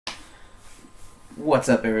What's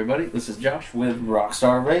up, everybody? This is Josh with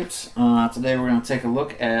Rockstar Vapes. Today we're going to take a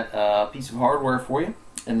look at a piece of hardware for you,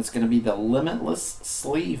 and it's going to be the Limitless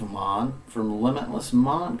Sleeve Mod from Limitless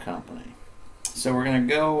Mod Company. So we're going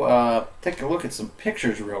to go take a look at some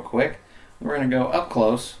pictures real quick. We're going to go up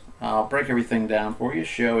close. I'll break everything down for you,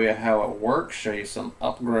 show you how it works, show you some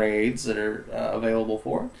upgrades that are available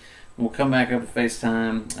for it. We'll come back up to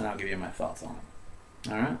FaceTime, and I'll give you my thoughts on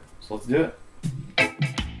it. Alright, so let's do it.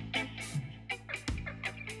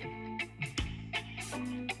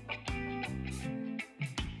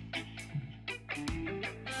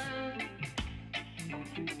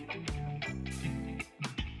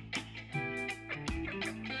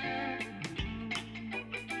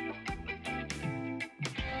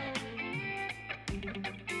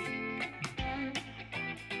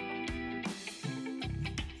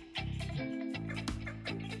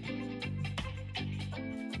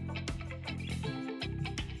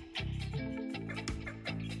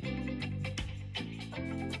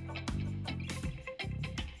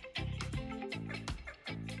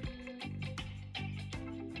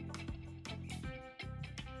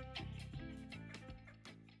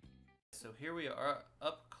 So here we are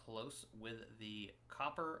up close with the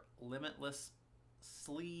copper Limitless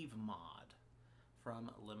Sleeve Mod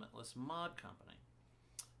from Limitless Mod Company.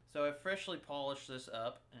 So I freshly polished this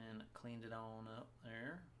up and cleaned it on up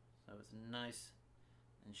there, so it's nice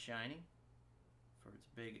and shiny for its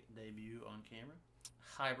big debut on camera.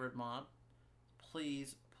 Hybrid mod.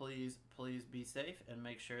 Please, please, please be safe and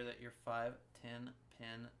make sure that your 510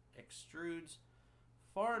 pin extrudes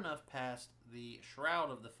far enough past the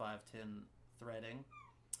shroud of the 510 threading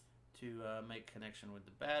to make connection with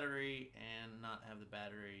the battery and not have the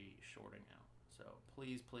battery shorting out. So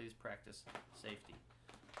please, please practice safety.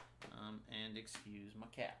 And excuse my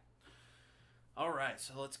cat. Alright,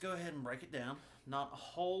 so let's go ahead and break it down. Not a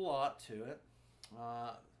whole lot to it.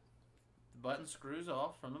 The button screws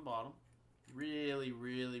off from the bottom. Really,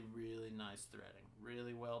 really, really nice threading.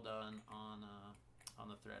 Really well done on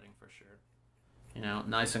the threading for sure. You know,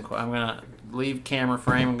 nice and quiet. I'm going to leave camera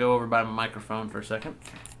frame and go over by my microphone for a second.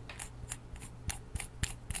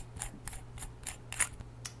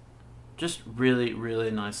 Just really,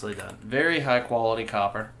 really nicely done. Very high quality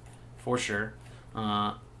copper, for sure.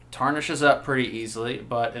 Tarnishes up pretty easily,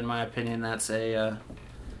 but in my opinion that's a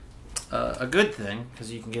good thing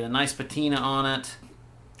because you can get a nice patina on it.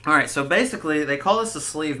 Alright, so basically they call this a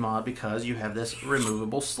sleeve mod because you have this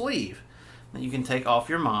removable sleeve that you can take off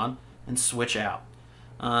your mod and switch out.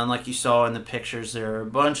 And like you saw in the pictures, there are a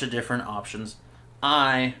bunch of different options.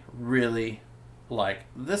 I really like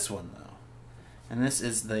this one though. And this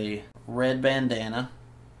is the red bandana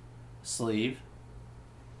sleeve.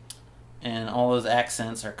 And all those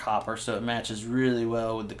accents are copper, so it matches really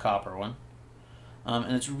well with the copper one.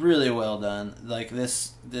 And it's really well done. Like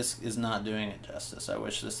this is not doing it justice. I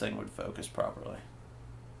wish this thing would focus properly.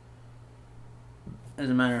 As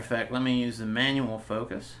a matter of fact, let me use the manual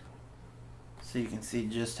focus so you can see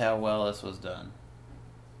just how well this was done.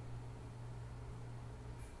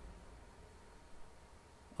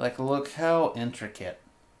 Like, look how intricate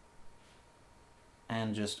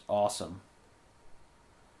and just awesome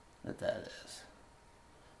that is.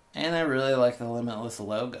 And I really like the Limitless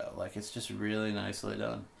logo. Like, it's just really nicely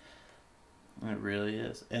done. It really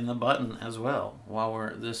is. And the button as well. While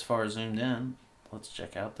we're this far zoomed in, let's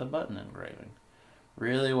check out the button engraving.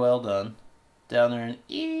 Really well done. Down there in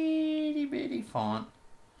itty bitty font,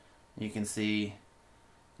 you can see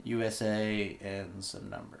USA and some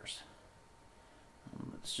numbers.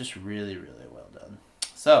 It's just really, really well done.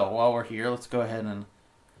 So while we're here, let's go ahead and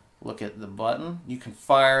look at the button. You can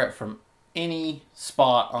fire it from any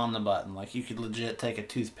spot on the button. Like, you could legit take a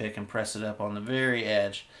toothpick and press it up on the very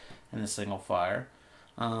edge and this thing will fire.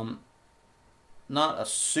 Not a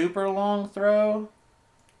super long throw,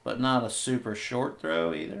 but not a super short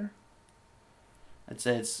throw either. I'd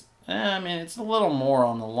say it's, I mean, it's a little more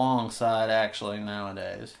on the long side actually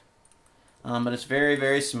nowadays. But it's very,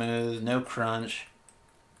 very smooth, no crunch.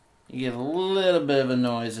 You get a little bit of a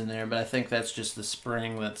noise in there, but I think that's just the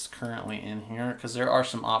spring that's currently in here, because there are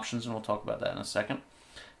some options, and we'll talk about that in a second.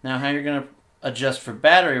 Now, how you're going to adjust for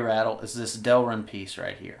battery rattle is this Delrin piece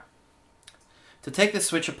right here. To take this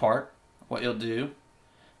switch apart, what you'll do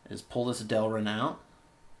is pull this Delrin out,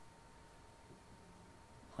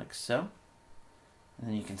 like so. And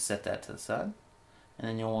then you can set that to the side. And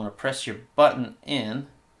then you'll want to press your button in,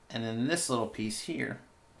 and then this little piece here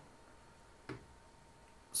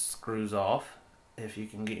screws off if you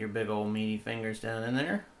can get your big old meaty fingers down in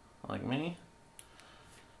there, like me.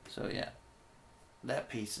 So yeah, that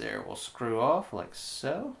piece there will screw off like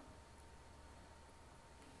so.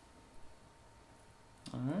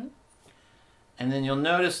 Alright. And then you'll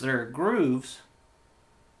notice there are grooves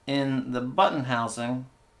in the button housing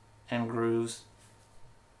and grooves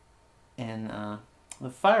in the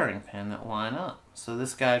firing pin that line up. So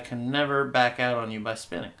this guy can never back out on you by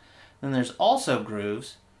spinning. Then there's also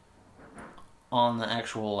grooves on the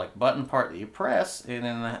actual like button part that you press and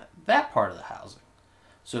in that part of the housing.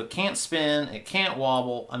 So it can't spin, it can't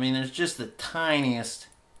wobble. I mean, there's just the tiniest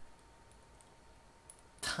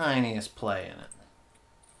play in it.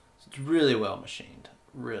 So it's really well machined.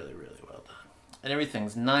 Really, really well done. And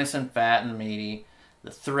everything's nice and fat and meaty.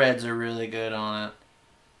 The threads are really good on it.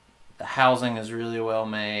 The housing is really well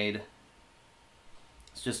made.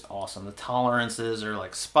 It's just awesome. The tolerances are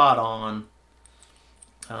like spot on.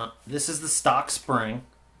 This is the stock spring.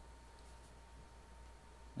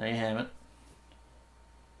 There you have it.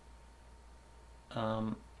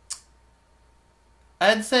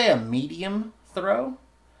 I'd say a medium throw.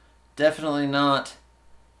 Definitely not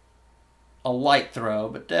a light throw,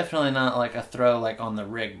 but definitely not like a throw like on the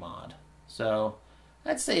rig mod. So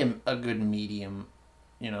I'd say a good medium,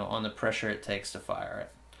 you know, on the pressure it takes to fire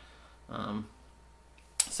it.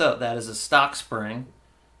 So that is a stock spring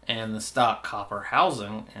and the stock copper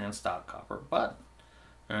housing and stock copper button.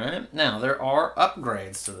 Alright, now there are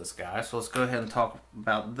upgrades to this guy, so let's go ahead and talk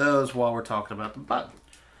about those while we're talking about the button.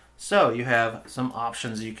 So you have some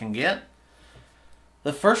options you can get.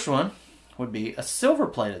 The first one would be a silver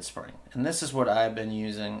plated spring, and this is what I've been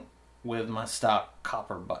using with my stock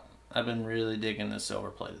copper button. I've been really digging the silver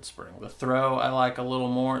plated spring. The throw I like a little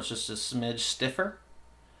more, it's just a smidge stiffer.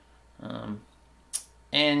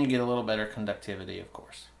 And you get a little better conductivity, of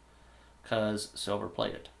course, because silver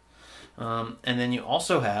plated. And then you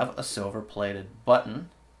also have a silver plated button.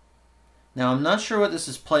 Now I'm not sure what this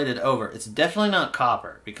is plated over. It's definitely not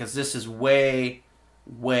copper because this is way,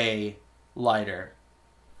 way lighter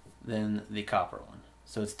than the copper one.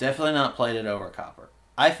 So it's definitely not plated over copper.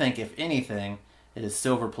 I think if anything, it is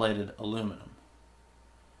silver plated aluminium.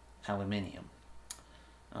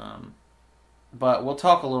 But we'll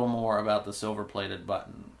talk a little more about the silver plated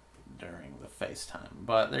button during the FaceTime.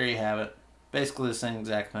 But there you have it. Basically the same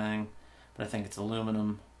exact thing, but I think it's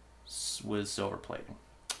aluminum with silver plating.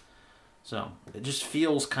 So it just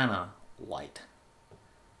feels kind of light,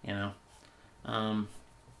 you know. And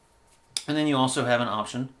then you also have an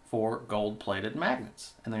option for gold plated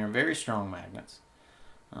magnets, and they are very strong magnets.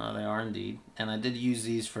 They are indeed, and I did use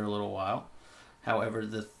these for a little while. However,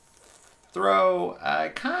 the throw, I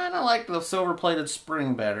kind of like the silver plated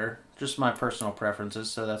spring better, just my personal preferences,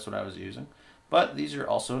 so that's what I was using. But these are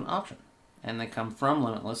also an option, and they come from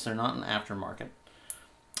Limitless. They're not an aftermarket.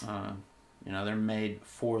 You know, they're made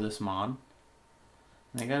for this mod.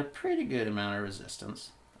 They got a pretty good amount of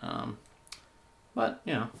resistance. But,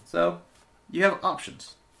 you know, so you have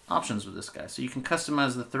options with this guy. So you can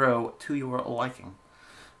customize the throw to your liking.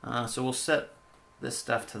 So we'll set this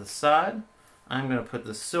stuff to the side. I'm going to put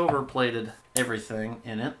the silver plated everything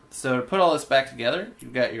in it. So to put all this back together,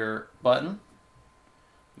 you've got your button,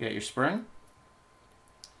 you got your spring.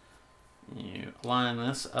 You line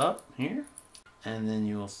this up here, and then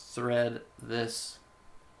you will thread this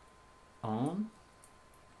on.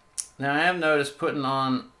 Now I have noticed putting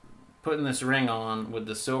this ring on with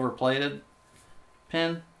the silver plated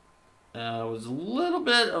pin was a little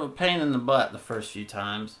bit of a pain in the butt the first few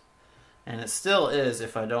times, and it still is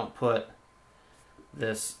if I don't put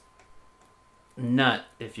this nut,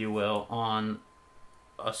 if you will, on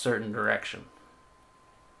a certain direction.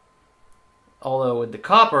 Although with the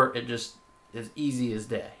copper, it just is easy as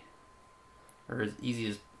day, or as easy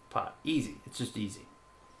as pot. Easy, it's just easy.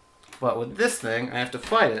 But with this thing, I have to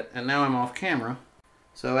fight it, and now I'm off camera.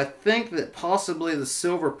 So I think that possibly the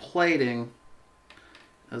silver plating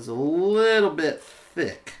is a little bit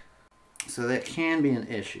thick, so that can be an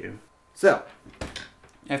issue. So,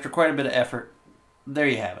 after quite a bit of effort, there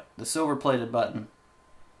you have it, the silver plated button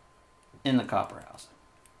in the copper house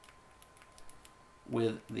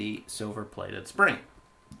with the silver plated spring.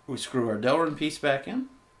 We screw our Delrin piece back in,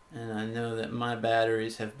 and I know that my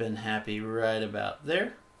batteries have been happy right about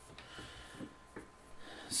there.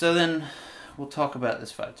 So then we'll talk about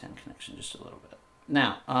this 510 connection just a little bit.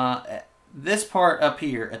 Now, this part up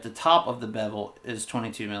here at the top of the bevel is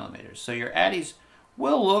 22 millimeters. So your addies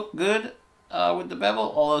will look good with the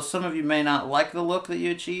bevel, although some of you may not like the look that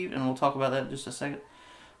you achieve, and we'll talk about that in just a second.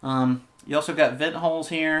 You also got vent holes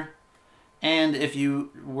here, and if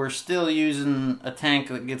you were still using a tank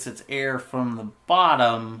that gets its air from the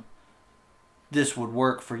bottom, this would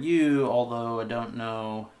work for you, although I don't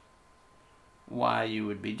know why you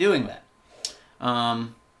would be doing that.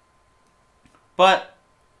 But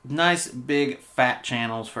nice big fat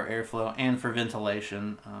channels for airflow and for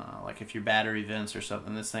ventilation. Like if your battery vents or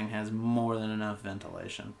something, this thing has more than enough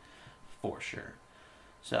ventilation for sure.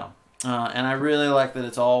 So, and I really like that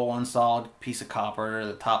it's all one solid piece of copper.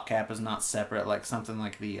 The top cap is not separate, like something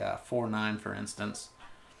like the 4.9, for instance.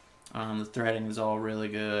 The threading is all really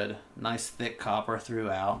good. Nice thick copper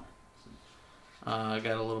throughout. I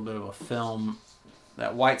got a little bit of a film.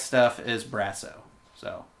 That white stuff is Brasso.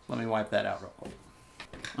 So let me wipe that out real quick.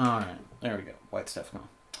 Alright, there we go. White stuff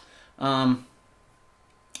gone.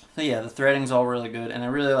 So yeah, the threading's all really good, and I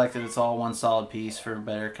really like that it's all one solid piece for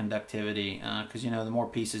better conductivity, because you know, the more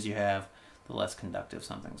pieces you have, the less conductive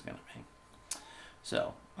something's going to be.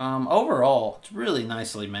 So, overall, it's really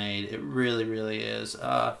nicely made. It really, really is.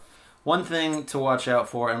 One thing to watch out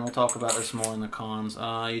for, and we'll talk about this more in the cons,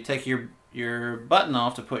 you take your button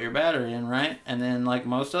off to put your battery in, right? And then, like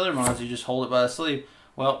most other mods, you just hold it by the sleeve.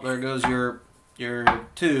 Well, there goes your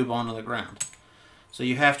tube onto the ground. So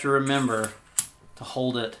you have to remember to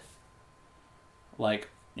hold it like,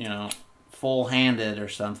 you know, full-handed or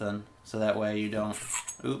something, so that way you don't,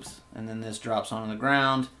 oops, and then this drops onto the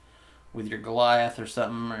ground with your Goliath or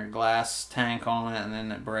something, or your glass tank on it, and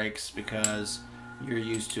then it breaks because you're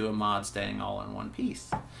used to a mod staying all in one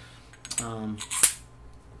piece.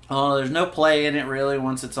 There's no play in it really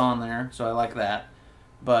once it's on there, so I like that.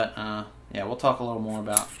 But yeah, we'll talk a little more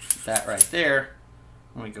about that right there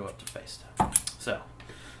when we go up to FaceTime. So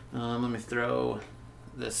let me throw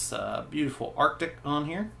this beautiful Arctic on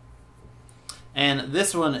here, and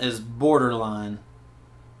this one is borderline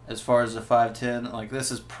as far as the 510. Like,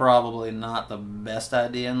 this is probably not the best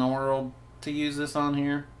idea in the world to use this on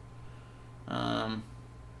here,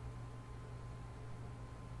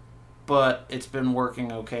 but it's been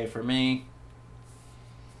working okay for me.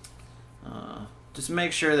 Just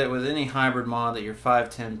make sure that with any hybrid mod that your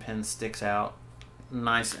 510 pin sticks out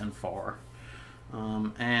nice and far,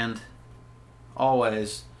 and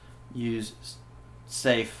always use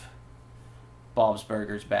safe Bob's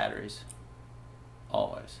Burgers batteries.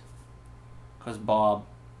 Always. Because Bob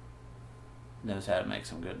knows how to make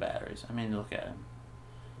some good batteries. I mean, look at him.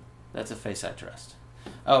 That's a face I trust.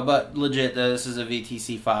 Oh, but legit, though, this is a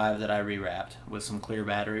VTC5 that I rewrapped with some clear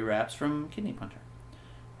battery wraps from Kidney Puncher.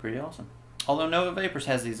 Pretty awesome. Although Nova Vapors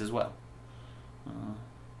has these as well.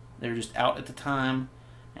 They were just out at the time,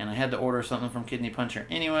 and I had to order something from Kidney Puncher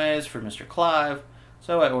anyways for Mr. Clive,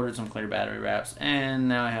 so I ordered some clear battery wraps, and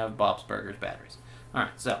now I have Bob's Burgers batteries.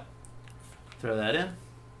 Alright, so throw that in.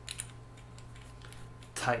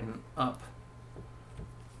 Tighten up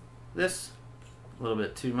this. A little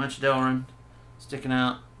bit too much Delrin sticking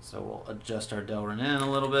out, so we'll adjust our Delrin in a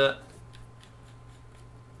little bit.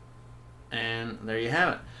 And there you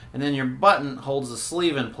have it. And then your button holds the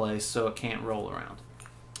sleeve in place so it can't roll around.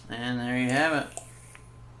 And there you have it.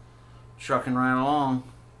 Trucking right along.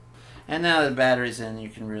 And now that the battery's in, you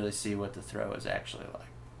can really see what the throw is actually like.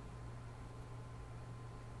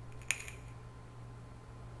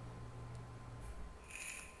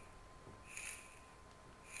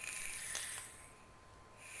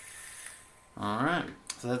 Alright,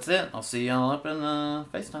 so that's it. I'll see y'all up in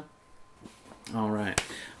FaceTime. Alright,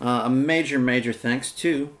 a major thanks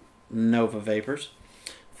to Nova Vapors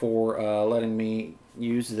for letting me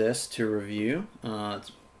use this to review.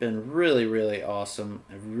 It's been really awesome.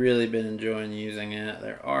 I've really been enjoying using it.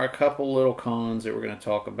 There are a couple little cons that we're going to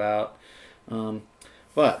talk about,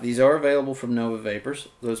 but these are available from Nova Vapors.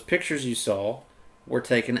 Those pictures you saw were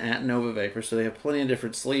taken at Nova Vapors, so they have plenty of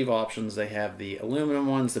different sleeve options. They have the aluminum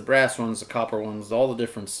ones, the brass ones, the copper ones, all the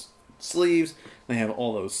different sleeves. They have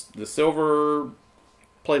all those, the silver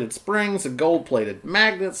plated springs, the gold plated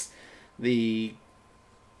magnets, the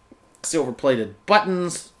silver plated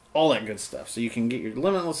buttons, all that good stuff. So you can get your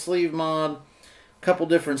Limitless Sleeve Mod, a couple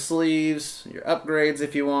different sleeves, your upgrades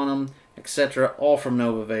if you want them, etc. All from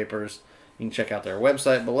Nova Vapors. You can check out their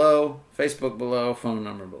website below, Facebook below, phone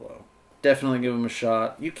number below. Definitely give them a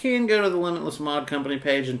shot. You can go to the Limitless Mod Company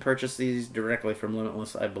page and purchase these directly from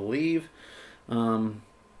Limitless, I believe.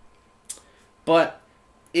 But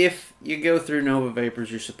if you go through Nova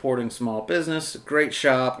Vapors, you're supporting small business. Great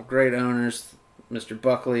shop, great owners. Mr.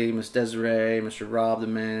 Buckley, Miss Desiree, Mr. Rob, the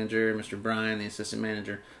manager, Mr. Brian, the assistant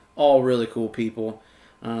manager. All really cool people.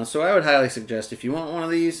 So I would highly suggest, if you want one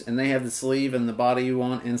of these and they have the sleeve and the body you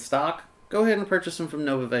want in stock, go ahead and purchase them from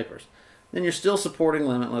Nova Vapors. Then you're still supporting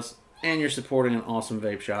Limitless, and you're supporting an awesome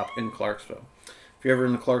vape shop in Clarksville. If you're ever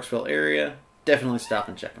in the Clarksville area, definitely stop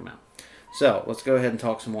and check them out. So let's go ahead and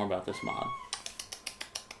talk some more about this mod.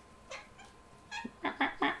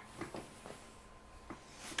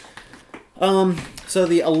 So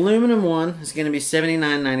the aluminum one is going to be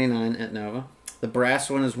 $79.99 at Nova. The brass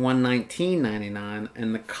one is $119.99,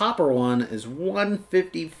 and the copper one is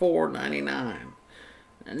 $154.99.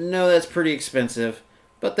 I know that's pretty expensive,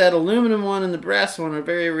 but that aluminum one and the brass one are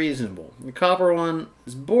very reasonable. The copper one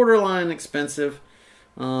is borderline expensive,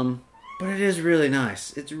 but it is really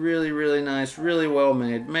nice. It's really, really nice, really well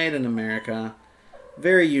made, made in America,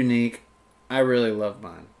 very unique. I really love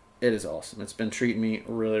mine. It is awesome. It's been treating me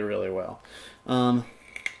really, really well.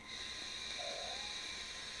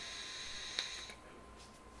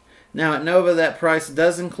 Now at Nova, that price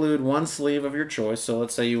does include one sleeve of your choice. So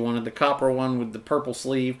let's say you wanted the copper one with the purple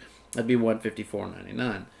sleeve, that'd be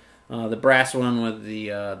 $154.99. The brass one with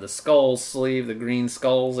the skulls sleeve, the green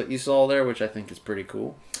skulls that you saw there, which I think is pretty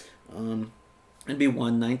cool, it'd be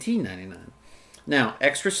 $119.99. Now,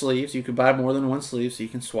 extra sleeves, you could buy more than one sleeve, so you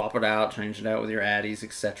can swap it out, change it out with your addies,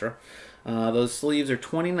 etc. Those sleeves are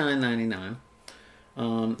 $29.99.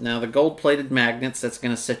 Now, the gold-plated magnets, that's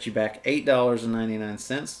going to set you back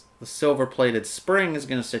 $8.99. The silver-plated spring is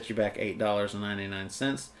going to set you back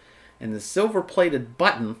 $8.99. And the silver-plated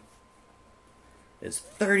button is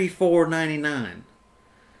 $34.99.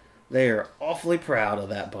 They are awfully proud of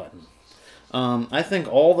that button. I think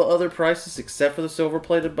all the other prices except for the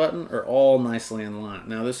silver-plated button are all nicely in line.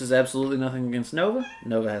 Now, this is absolutely nothing against Nova.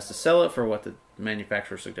 Nova has to sell it for what the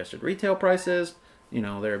manufacturer suggested retail price is. You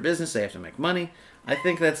know, they're a business. They have to make money. I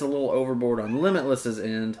think that's a little overboard on Limitless's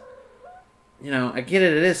end. You know, I get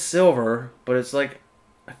it. It is silver, but it's like,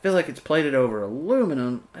 I feel like it's plated over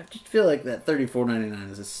aluminum. I just feel like that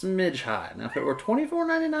 $34.99 is a smidge high. Now, if it were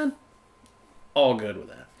 $24.99, all good with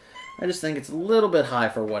that. I just think it's a little bit high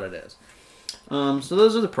for what it is. So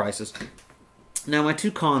those are the prices. Now, my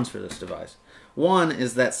two cons for this device. One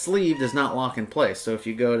is that sleeve does not lock in place. So if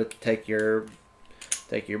you go to take your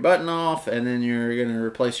button off and then you're going to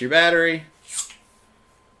replace your battery,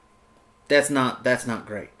 that's not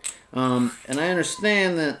great. And I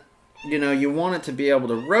understand that, you know, you want it to be able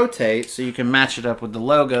to rotate so you can match it up with the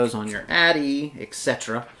logos on your Addy,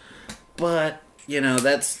 etc. But, you know,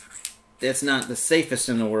 that's not the safest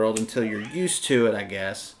in the world until you're used to it, I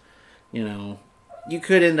guess. You know, you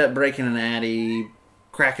could end up breaking an Addy,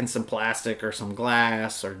 cracking some plastic or some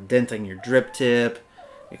glass, or denting your drip tip,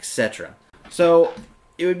 etc. So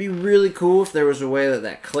it would be really cool if there was a way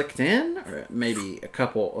that clicked in, or maybe a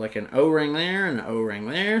couple, like an O-ring there and an O-ring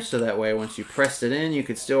there, so that way once you pressed it in, you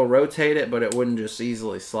could still rotate it, but it wouldn't just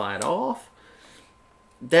easily slide off.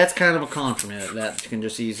 That's kind of a con for me, that can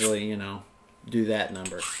just easily, you know, do that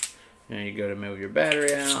number. And you go to move your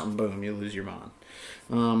battery out, and boom, you lose your mod.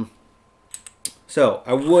 So,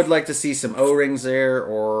 I would like to see some O-rings there,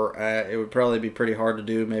 or it would probably be pretty hard to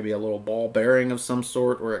do, maybe a little ball bearing of some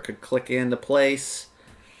sort where it could click into place.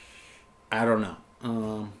 I don't know.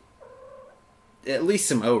 At least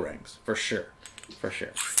some O-rings, for sure. For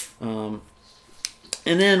sure. And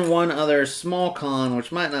then one other small con,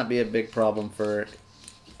 which might not be a big problem for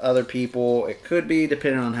other people. It could be,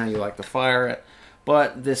 depending on how you like to fire it.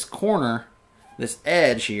 But this corner, this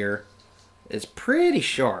edge here, is pretty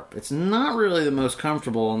sharp. It's not really the most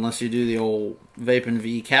comfortable unless you do the old Vaping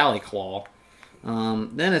V Cali claw.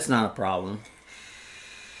 Then it's not a problem.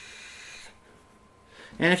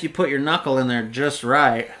 And if you put your knuckle in there just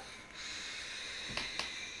right,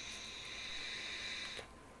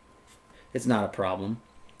 it's not a problem.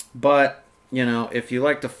 But, you know, if you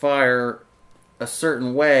like to fire a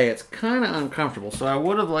certain way, it's kind of uncomfortable. So I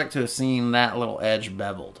would have liked to have seen that little edge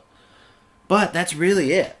beveled. But that's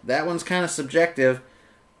really it. That one's kind of subjective.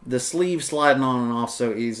 The sleeve sliding on and off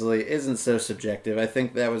so easily isn't so subjective. I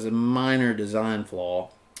think that was a minor design flaw.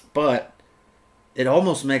 But it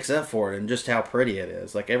almost makes up for it in just how pretty it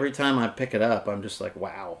is. Like, every time I pick it up, I'm just like,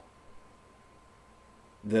 wow.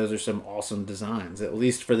 Those are some awesome designs. At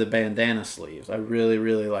least for the bandana sleeves. I really,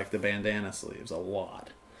 really like the bandana sleeves a lot.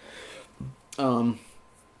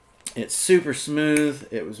 It's super smooth.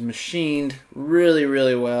 It was machined really,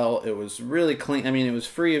 really well. It was really clean. I mean, it was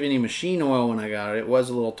free of any machine oil when I got it. It was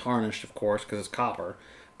a little tarnished, of course, because it's copper.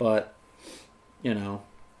 But, you know,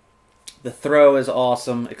 the throw is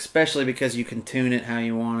awesome, especially because you can tune it how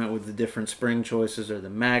you want it with the different spring choices or the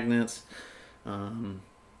magnets.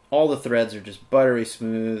 All the threads are just buttery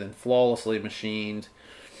smooth and flawlessly machined.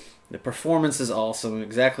 The performance is awesome,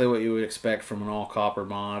 exactly what you would expect from an all-copper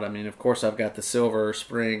mod. I mean, of course, I've got the silver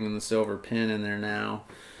spring and the silver pin in there now.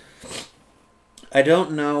 I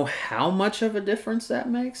don't know how much of a difference that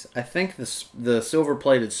makes. I think the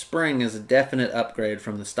silver-plated spring is a definite upgrade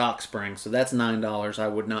from the stock spring, so that's $9 I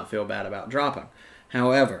would not feel bad about dropping.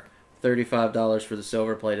 However, $35 for the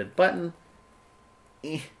silver-plated button,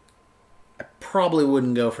 I probably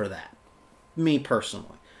wouldn't go for that. Me,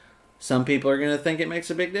 personally. Some people are going to think it makes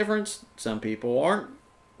a big difference. Some people aren't.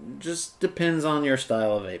 Just depends on your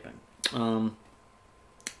style of vaping.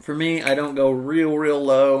 For me, I don't go real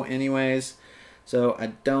low anyways. So I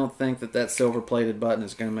don't think that silver plated button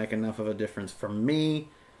is going to make enough of a difference for me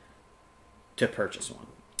to purchase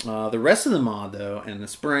one. The rest of the mod though, and the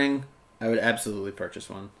spring, I would absolutely purchase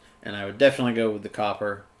one. And I would definitely go with the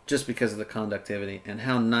copper just because of the conductivity and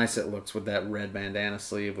how nice it looks with that red bandana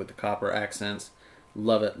sleeve with the copper accents.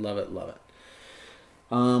 Love it, love it, love it.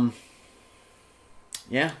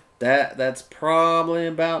 Yeah, that's probably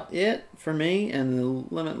about it for me and the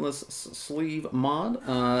Limitless Sleeve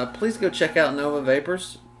Mod. Please go check out Nova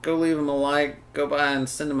Vapors. Go leave them a like. Go by and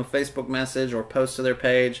send them a Facebook message or post to their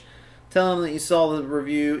page. Tell them that you saw the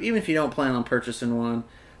review, even if you don't plan on purchasing one.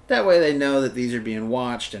 That way they know that these are being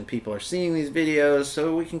watched and people are seeing these videos,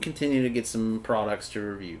 so we can continue to get some products to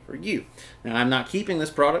review for you. Now, I'm not keeping this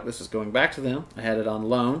product. This is going back to them. I had it on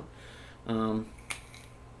loan.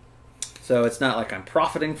 So it's not like I'm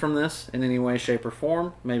profiting from this in any way, shape, or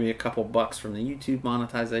form. Maybe a couple bucks from the YouTube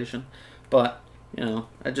monetization. But, you know,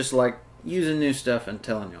 I just like using new stuff and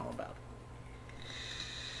telling you all about it.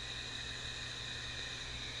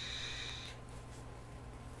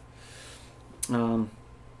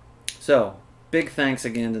 So, big thanks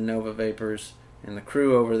again to Nova Vapors and the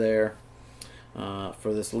crew over there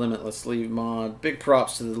for this Limitless Sleeve Mod. Big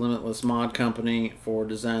props to the Limitless Mod Company for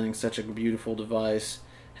designing such a beautiful device.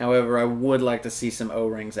 However, I would like to see some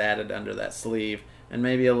O-rings added under that sleeve and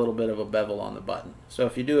maybe a little bit of a bevel on the button. So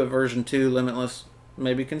if you do a version 2 Limitless,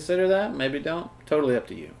 maybe consider that, maybe don't. Totally up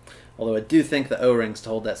to you. Although I do think the O-rings to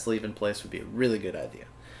hold that sleeve in place would be a really good idea.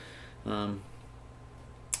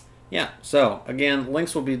 Yeah, so again,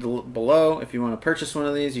 links will be below. If you want to purchase one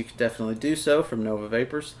of these, you can definitely do so from Nova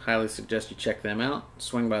Vapors. Highly suggest you check them out.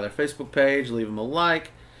 Swing by their Facebook page, leave them a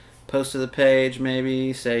like, post to the page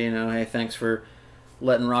maybe, say, you know, hey, thanks for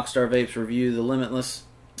letting Rockstar Vapes review the Limitless.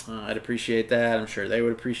 I'd appreciate that. I'm sure they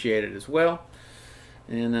would appreciate it as well.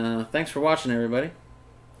 And thanks for watching, everybody.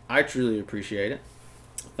 I truly appreciate it.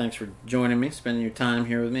 Thanks for joining me, spending your time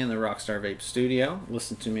here with me in the Rockstar Vape studio.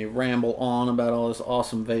 Listen to me ramble on about all this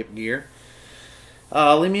awesome vape gear.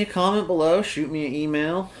 Leave me a comment below. Shoot me an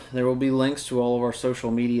email. There will be links to all of our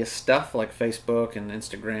social media stuff like Facebook and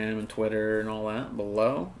Instagram and Twitter and all that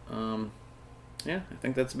below. Yeah, I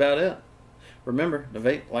think that's about it. Remember, to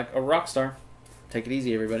vape like a rock star. Take it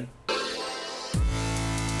easy, everybody.